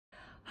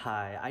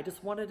Hi, I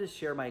just wanted to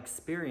share my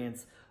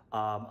experience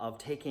of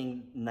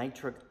taking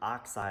nitric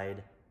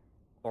oxide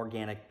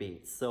organic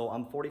beets. So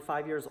I'm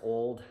 45 years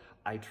old.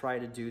 I try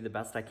to do the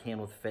best I can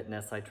with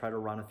fitness. I try to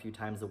run a few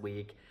times a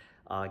week,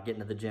 get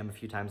into the gym a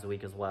few times a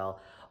week as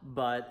well.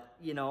 But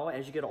you know,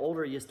 as you get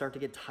older, you start to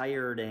get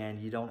tired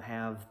and you don't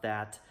have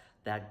that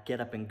get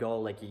up and go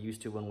like you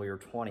used to when we were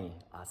 20.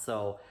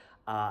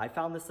 I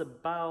found this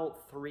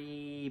about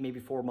 3, maybe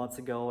 4 months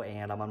ago,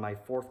 and I'm on my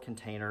 4th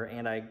container,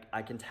 and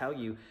I can tell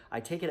you, I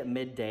take it at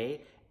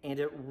midday, and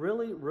it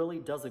really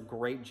does a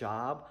great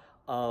job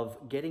of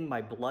getting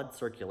my blood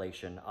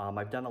circulation.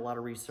 I've done a lot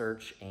of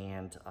research,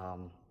 and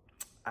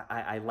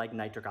I like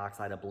nitric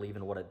oxide. I believe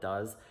in what it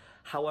does.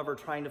 However,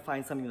 trying to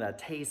find something that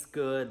tastes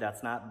good,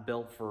 that's not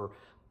built for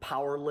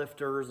power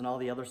lifters and all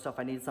the other stuff,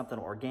 I need something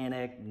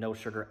organic, no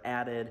sugar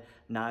added,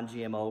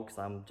 non-GMO, because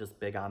I'm just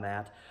big on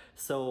that.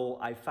 So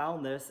I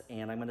found this,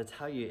 and I'm going to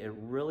tell you, it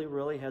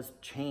really has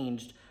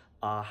changed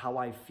how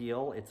I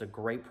feel. It's a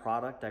great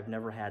product. I've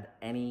never had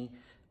any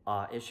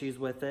issues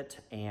with it,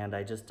 and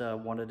I just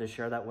wanted to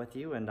share that with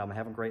you, and I'm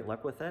having great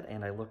luck with it,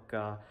 and I look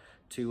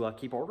to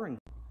keep ordering.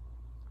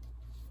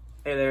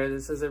 Hey there,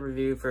 this is a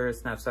review for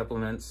Snap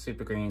Supplements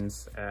Super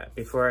Greens.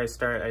 Before I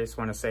start, I just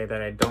want to say that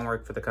I don't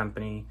work for the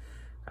company.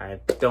 I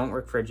don't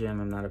work for a gym,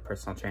 I'm not a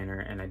personal trainer,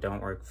 and I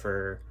don't work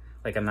for,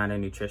 I'm not a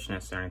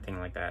nutritionist or anything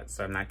like that.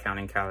 So I'm not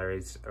counting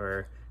calories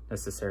or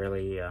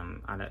necessarily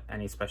on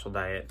any special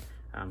diet.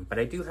 But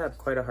I do have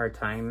quite a hard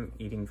time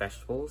eating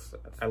vegetables.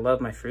 I love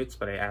my fruits,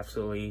 but I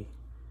absolutely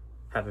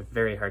have a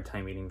very hard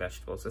time eating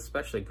vegetables,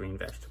 especially green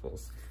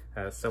vegetables.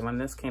 So when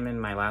this came in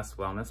my last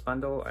wellness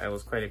bundle, I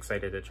was quite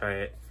excited to try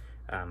it.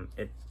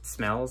 It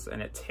smells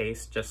and it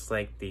tastes just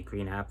like the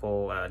green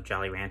apple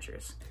Jolly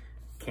Ranchers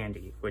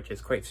candy, which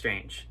is quite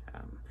strange.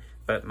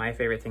 But my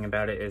favorite thing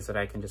about it is that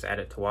I can just add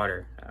it to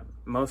water.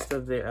 Most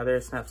of the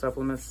other Snap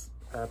Supplements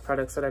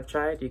products that I've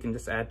tried, you can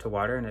just add to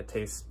water and it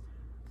tastes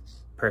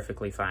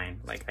perfectly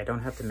fine. Like, I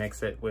don't have to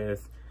mix it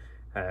with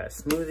a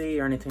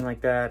smoothie or anything like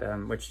that,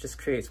 which just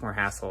creates more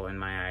hassle in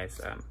my eyes.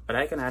 But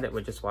I can add it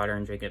with just water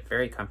and drink it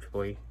very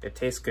comfortably. It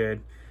tastes good.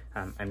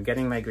 I'm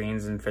getting my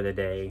greens in for the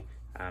day.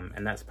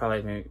 And that's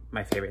probably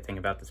my favorite thing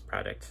about this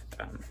product.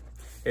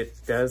 It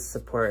does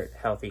support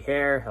healthy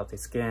hair, healthy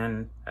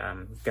skin,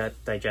 gut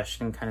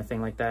digestion, kind of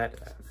thing like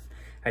that.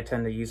 I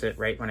tend to use it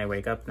right when I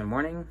wake up in the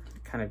morning,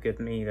 kind of give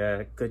me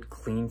the good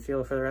clean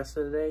feel for the rest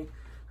of the day,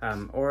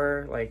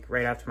 or like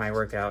right after my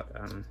workout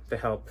to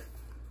help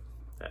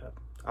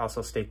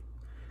also stay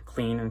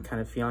clean and kind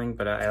of feeling,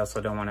 but I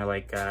also don't want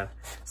to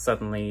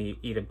suddenly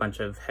eat a bunch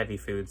of heavy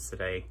foods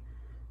that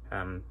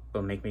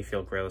will make me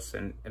feel gross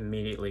and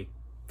immediately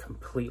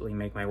completely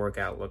make my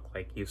workout look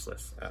like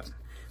useless.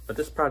 But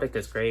this product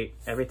is great.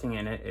 Everything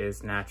in it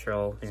is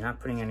natural. You're not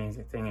putting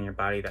anything in your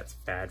body that's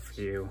bad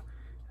for you.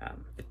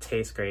 It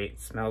tastes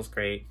great, smells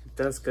great, it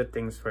does good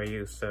things for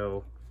you,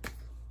 so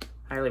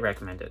highly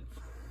recommend it.